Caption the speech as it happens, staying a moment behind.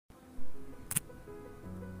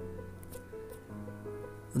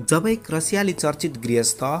जब एक रसियाली चर्चित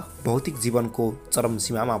गृहस्थ भौतिक जीवनको चरम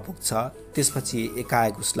सीमामा पुग्छ, त्यसपछि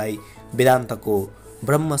एकाएक उसलाई वेदान्तको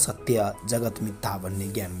ब्रह्म सत्य जगत मिथ्या भन्ने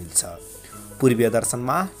ज्ञान मिल्छ। पूर्वीय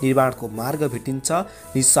दर्शनमा निर्वाणको मार्ग भेटिन्छ,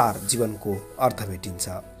 निस्सार जीवनको अर्थ भेटिन्छ।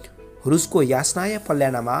 रुसको यास्नाय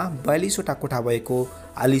पल्यानामा 42वटा कोठा भएको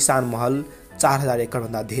आलिसान महल, 4000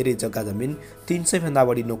 एकरभन्दा धेरै जग्गा जमिन, 300 भन्दा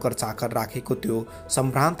बढी नोकर चाकर राखेको त्यो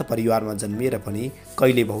सम्भ्रान्त परिवारमा जन्मिएर पनि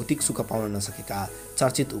कहिले भौतिक सुख पाउन नसकेका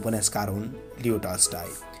चर्चित उपन्यासकार हुन् लियो टल्स्टॉय।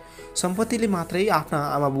 सम्पत्तिले मात्रै आफ्ना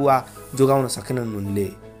आमा बुवा जोगाउन सकेनन् उनले।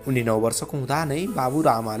 उनी 9 वर्षको हुँदा नै बाबु र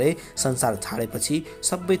आमाले संसार छाडेपछि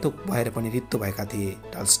सबै थोक भएर पनि रित्तो भएका थिए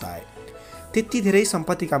टल्स्टॉय। त्यति धेरै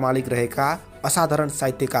सम्पत्तिका मालिक रहेका असाधारण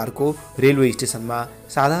साहित्यकारको रेलवे स्टेसनमा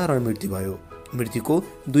साधारण मृत्यु भयो। मृत्युको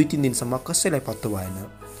 2-3 दिनसम्म कसैलाई पत्तो भएन।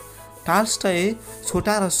 टल्स्टॉय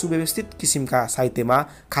छोटा र सुव्यवस्थित किसिमका साहित्यमा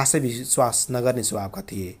खासै विश्वास नगर्ने स्वभावका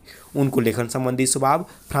थिए। उनको लेखन सम्बन्धी स्वभाव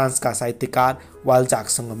फ्रान्सका साहित्यकार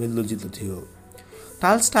वाल्जाकसँग मिल्दोजुल्दो थियो।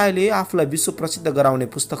 टल्स्टॉयले आफूलाई विश्व प्रसिद्ध गराउने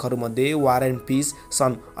पुस्तकहरूमध्ये वार एन्ड पीस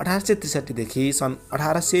सन् 1863 देखि सन्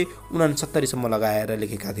 1869 सम्म लगाएर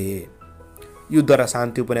लेखेका थिए। युद्ध र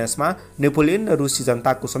शान्ति उपन्यासमा नेपोलियन र रुसी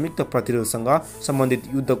जनताको संयुक्त प्रतिरोधसँग सम्बन्धित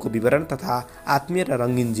युद्धको विवरण तथा आत्मीय र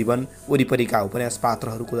रङ्गीन जीवन वरिपरिका उपन्यास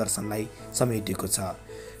पात्रहरूको दर्शनलाई समेटिएको छ।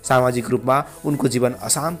 सामाजिक रूपमा उनको जीवन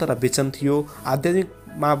अशान्त र बेचैन थियो। आध्यात्मिक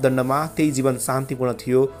मापदण्डमा त्यही जीवन शान्तिपूर्ण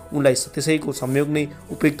थियो। उनलाई त्यसैको संयोग नै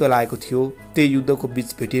उपयुक्त लागेको थियो। त्यही युद्धको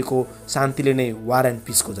बीच भेटिएको शान्तिले नै वार एन्ड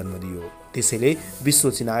पीसको जन्म दियो। त्यसैले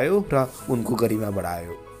विश्व चिनायो र उनको गरिमा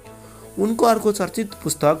बढायो। उनको अर्को चर्चित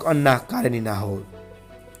पुस्तक अन्ना कारेनिना हो।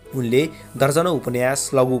 उनले दर्जनौं उपन्यास,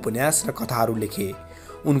 लघु उपन्यास र कथाहरू लेखे।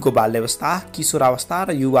 उनको बाल्यावस्था, किशोरावस्था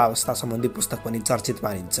र युवावस्था सम्बन्धी पुस्तक पनि चर्चित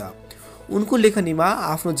मानिन्छ। उनको लेखनीमा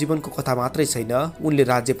आफ्नो जीवनको कथा मात्रै छैन, उनले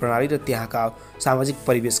राज्य प्रणाली र त्यहाँका सामाजिक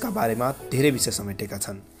परिवेशका बारेमा धेरै विषय समेटेका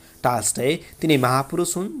छन्। टल्स्टॉय तिनै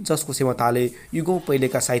महापुरुष हुन् जसको क्षमताले युगौं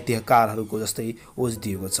पहिलेका साहित्यकारहरूको जस्तै ओज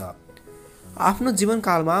दिएको छ। आफ्नो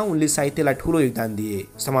जीवनकालमा उनले साहित्यलाई ठूलो योगदान दिए,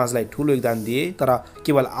 समाजलाई ठूलो योगदान दिए, तर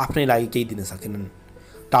केवल आफ्नै लागि केही दिन सकेनन्।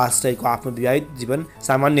 टल्स्टॉयको आफ्नो विवाहित जीवन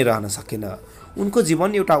सामान्य रहन सकेन। उनको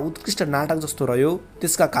जीवन एउटा उत्कृष्ट नाटक जस्तो रह्यो।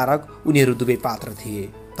 त्यसका कारक उनीहरू दुवै पात्र थिए,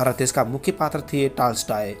 तर त्यसका मुख्य पात्र थिए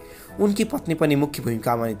टल्स्टॉय। उनकी पत्नी पनि मुख्य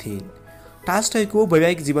भूमिकामा नै थिइन्। टल्स्टॉयको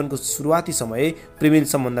वैवाहिक जीवनको सुरुवाती समय प्रेमिल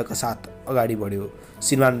सम्बन्धका साथ अगाडि बढ्यो।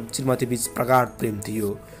 श्रीमान श्रीमती बीच प्रगाढ प्रेम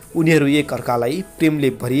थियो। उनीहरू एक अर्कालाई प्रेमले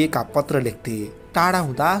भरिएका पत्र लेख्थे। टाढा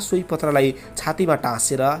हुँदा सोही पत्रलाई छातीमा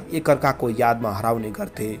टाँसेर एक अर्काको यादमा हराउने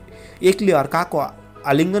गर्थे। एकले अर्काको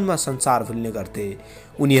आलिङ्गनमा संसार भुल्ने गर्थे।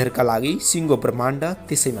 उनीहरूका लागि सिङ्गो ब्रह्माण्ड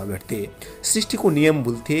त्यसैमा भेट्थे। सृष्टिको नियम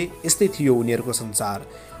भुल्थे। यस्तै थियो उनीहरूको संसार।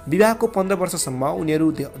 विवाहको 15 वर्षसम्म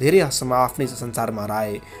उनीहरू धेरै हदसम्म आफ्नै संसारमा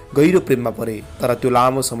हराए, गहिरो प्रेममा परे, तर त्यो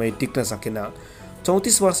लामो समय टिक्न सकेन।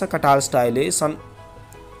 34 वर्षका टल्स्टॉयले सन्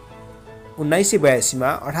 1982 मा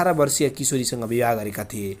 18 वर्षीय किशोरीसँग विवाह गरेका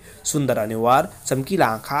थिए। सुन्दर अनुहार, चम्किला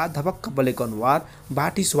आँखा, धपक्क बलेको अनुहार,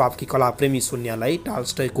 बाटी स्वभावकी कलाप्रेमी सोनियालाई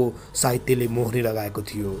टल्स्टॉयको साहित्यले मोहनी लगाएको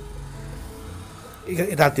थियो।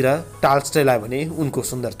 यतातिर टल्स्टॉयलाई भने उनको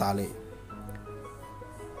सुन्दरताले।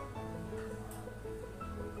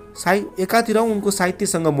 एकातिर उनको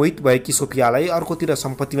साहित्यसँग मोहित भएकी सोफियालाई अर्कोतिर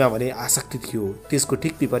सम्पत्तिमा भने आसक्ति थियो। त्यसको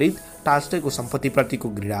ठिक विपरीत टल्स्टॉयको सम्पत्तिप्रतिको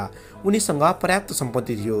घृणा। उनीसँग पर्याप्त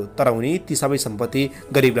सम्पत्ति थियो, तर उनी ती सबै सम्पत्ति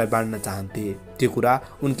गरिबलाई बाँड्न चाहन्थे। त्यो कुरा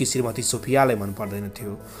उनकी श्रीमती सोफियालाई मन पर्दैन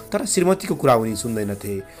थियो, तर श्रीमतीको कुरा उनी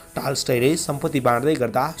सुन्दैनथे। टल्स्टॉयले सम्पत्ति बाँड्दै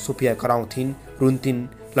गर्दा सोफिया कराउँथिन्, रुन्थिन्,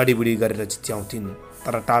 लडीबुडी गरेर चिच्याउँथिन्।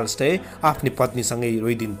 तर टल्स्टॉय आफ्नी पत्नीसँगै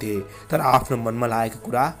रोइदिन्थे, तर आफ्नो मनमा लागेको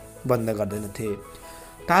कुरा बन्द गर्दैनथे।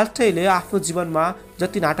 टल्स्टॉयले आफ्नो जीवनमा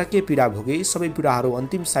जति नाटकीय पीडा भोगे, सबै पीडाहरू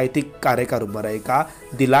अन्तिम साहित्यिक कार्यका रूपमा रहेका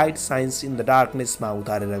the light science in the डार्कनेसमा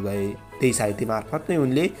उतारेर गए। त्यही साहित्य मार्फत नै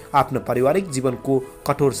उनले आफ्नो पारिवारिक जीवनको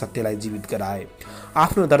कठोर सत्यलाई जीवित गराए।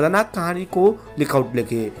 आफ्नो दर्दनाक कहानीको लेखौट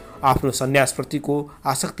लेखे, आफ्नो सन्यासप्रतिको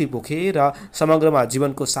आसक्ति पोखे र समग्रमा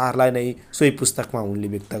जीवनको सारलाई नै सोही पुस्तकमा उनले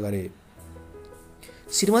व्यक्त गरे।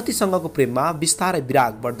 श्रीमतीसँगको प्रेममा बिस्तारै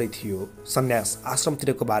विराग बढ्दै थियो। सन्यास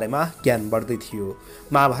आश्रमतिरको बारेमा ज्ञान बढ्दै थियो।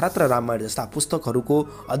 महाभारत र रामायण जस्ता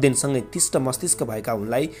पुस्तकहरूको अध्ययनसँगै तिष्ट मस्तिष्क भएका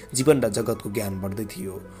उनलाई जीवन र जगतको ज्ञान बढ्दै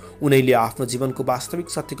थियो। उनैले आफ्नो जीवनको वास्तविक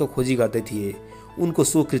सत्यको खोजी गर्दै थिए। उनको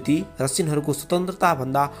सो कृति रसियनहरूको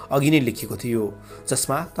स्वतन्त्रताभन्दा अघि नै लेखिएको थियो,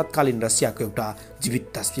 जसमा तत्कालीन रसियाको एउटा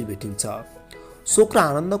जीवित तस्बिर भेटिन्छ। शोक र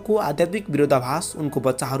आनन्दको आध्यात्मिक विरोधाभास उनको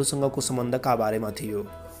बच्चाहरूसँगको सम्बन्धका बारेमा थियो।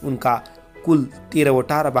 उनका कुल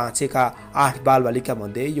 13वटा र बाँचेका 8 बालबालिका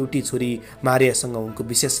मध्ये एउटी छोरी मारियासँग उनको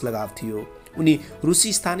विशेष लगाव थियो। उनी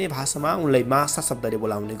रुसी स्थानीय भाषामा उनलाई मासा शब्दले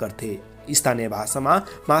बोलाउने गर्थे। स्थानीय भाषामा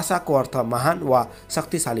मासाको अर्थ महान वा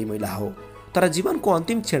शक्तिशाली महिला हो। तर जीवनको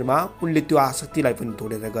अन्तिम क्षणमा उनले त्यो आसक्तिलाई पनि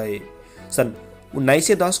तोडेर गए। सन्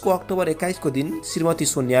 1910 को अक्टोबर 21 को दिन श्रीमती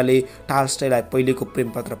सोनियाले टाल्स्टयलाई पहिलेको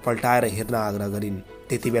प्रेमपत्र पल्टाएर हेर्न आग्रह गरिन्।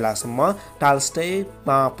 त्यति बेलासम्म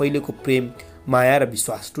टाल्स्टयमा पहिलेको प्रेम, माया र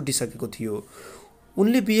विश्वास टुटिसकेको थियो।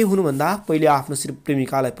 उनले बिहे हुनुभन्दा पहिले आफ्नो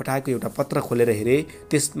प्रेमिकालाई पठाएको एउटा पत्र खोलेर हेरे,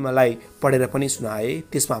 त्यसलाई पढेर पनि सुनाए।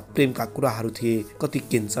 त्यसमा प्रेमका कुराहरू थिए, कति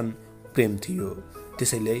केन्सन प्रेम थियो।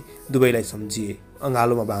 त्यसैले दुवैलाई सम्झिए,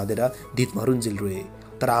 अँगालोमा बाँधेर धितमरुन्जेल रोए।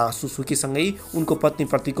 तर आँसु सुकेसँगै उनको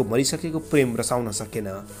पत्नीप्रतिको मरिसकेको प्रेम रसाउन सकेन।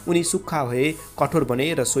 उनी सुक्खा भए, कठोर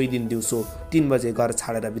बने र सोही दिन दिउँसो 3 बजे घर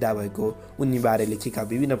छाडेर बिदा भएको उनीबारे लेखेका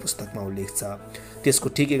विभिन्न पुस्तकमा उल्लेख छ। त्यसको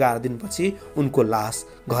ठिक 11 दिनपछि उनको लास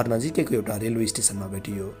घर नजिकैको एउटा रेलवे स्टेसनमा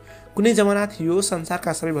भेटियो। कुनै जमाना थियो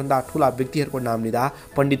संसारका सबैभन्दा ठुला व्यक्तिहरूको नाम लिँदा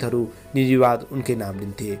पण्डितहरू निर्विवाद उनकै नाम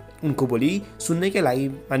लिन्थे। उनको बोली सुन्नैकै लागि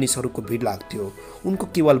मानिसहरूको भिड लाग्थ्यो। उनको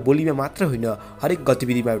केवल बोलीमा मात्र होइन, हरेक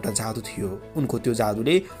गतिविधिमा एउटा जादु थियो। उनको त्यो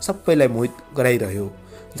जादुले सबैलाई मोहित गराइरह्यो।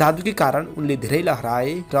 जादुकै कारण उनले धेरैलाई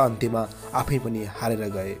हराए र अन्त्यमा आफै पनि हारेर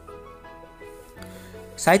गए।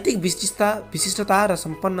 साहित्यिक विशिष्टता र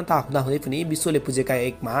सम्पन्नता हुँदाहुँदै पनि विश्वले पुजेका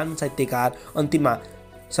एक महान साहित्यकार अन्तिममा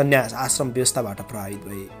सन्यास आश्रम व्यवस्थाबाट प्रभावित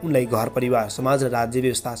भए। उनलाई घर परिवार, समाज र राज्य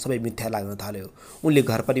व्यवस्था सबै मिथ्या लाग्न थाल्यो। उनले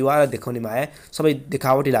घर परिवार देखाउने माया सबै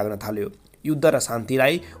देखावटी लाग्न थाल्यो। युद्ध र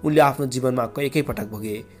शान्तिलाई उनले आफ्नो जीवनमा एकैपटक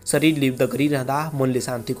भोगे। शरीरले युद्ध गरिरहँदा मनले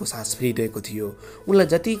शान्तिको सास फेरिरहेको थियो। उनलाई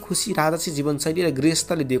जति खुसी राजसी जीवनशैली र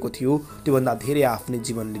गृहस्थले दिएको थियो, त्योभन्दा धेरै आफ्नै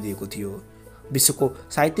जीवनले दिएको थियो। विश्वको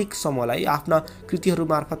साहित्यिक समूहलाई आफ्ना कृतिहरू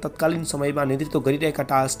मार्फत तत्कालीन समयमा नेतृत्व गरिरहेका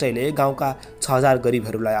टाल्स्टयले गाउँका 6000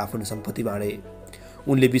 गरिबहरूलाई आफ्नो सम्पत्ति बाँडे।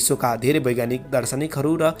 उनले विश्वका धेरै वैज्ञानिक,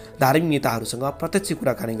 दार्शनिकहरू र धार्मिक नेताहरूसँग प्रत्यक्ष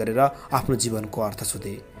कुराकानी गरेर आफ्नो जीवनको अर्थ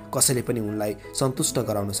सोधे। कसैले पनि उनलाई सन्तुष्ट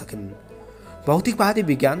गराउन सकेनन्। भौतिकवादी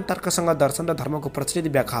विज्ञान, तर्कसँग दर्शन र धर्मको प्रचलित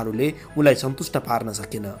व्याख्याहरूले उनलाई सन्तुष्ट पार्न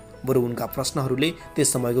सकेन। बरु उनका प्रश्नहरूले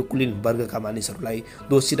त्यस समयको कुलीन वर्गका मानिसहरूलाई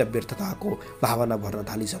दोषी र व्यर्थताको भावना भर्न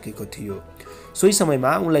थालिसकेको थियो। सोही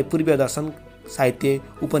समयमा उनलाई पूर्वीय दर्शन, साहित्य,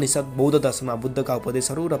 उपनिषद, बौद्ध दर्शनमा बुद्धका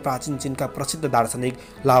उपदेशहरू र प्राचीन चीनका प्रसिद्ध दार्शनिक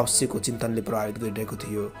लाओत्सेको चिन्तनले प्रभावित गरिरहेको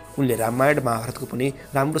थियो। उनले रामायण, महाभारतको पनि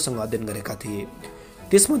राम्रोसँग अध्ययन गरेका थिए।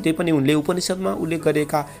 त्यसमध्ये पनि उनले उपनिषदमा उल्लेख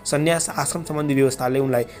गरेका सन्यास आश्रम सम्बन्धी व्यवस्थाले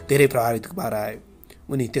उनलाई धेरै प्रभावित पाराए।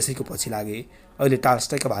 उनी त्यसैको पछि लागे। अहिले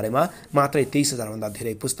टाल्स्टयका बारेमा मात्रै 23,000 भन्दा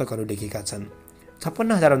धेरै पुस्तकहरू लेखेका छन्।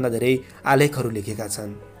 56,000 भन्दा धेरै आलेखहरू लेखेका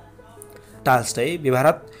छन्। टाल्स्टय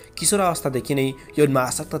व्यवहारत किशोरावस्थादेखि नै यौनमा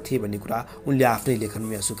आसक्त थिए भन्ने कुरा उनले आफ्नै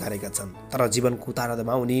लेखनमा स्वीकारेका छन्। तर जीवनको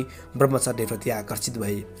उतारदमा उनी ब्रह्मचर्यप्रति आकर्षित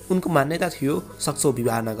भए। उनको मान्यता थियो, सक्छौ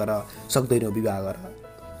विवाह नगर, सक्दैनौ विवाह गर,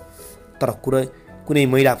 तर कुनै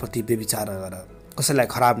महिलाप्रति व्यभिचार नगर। कसैलाई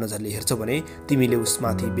खराब नजरले हेर्छौ भने तिमीले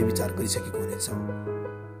उसमाथि व्यभिचार गरिसकेको हुनेछौ।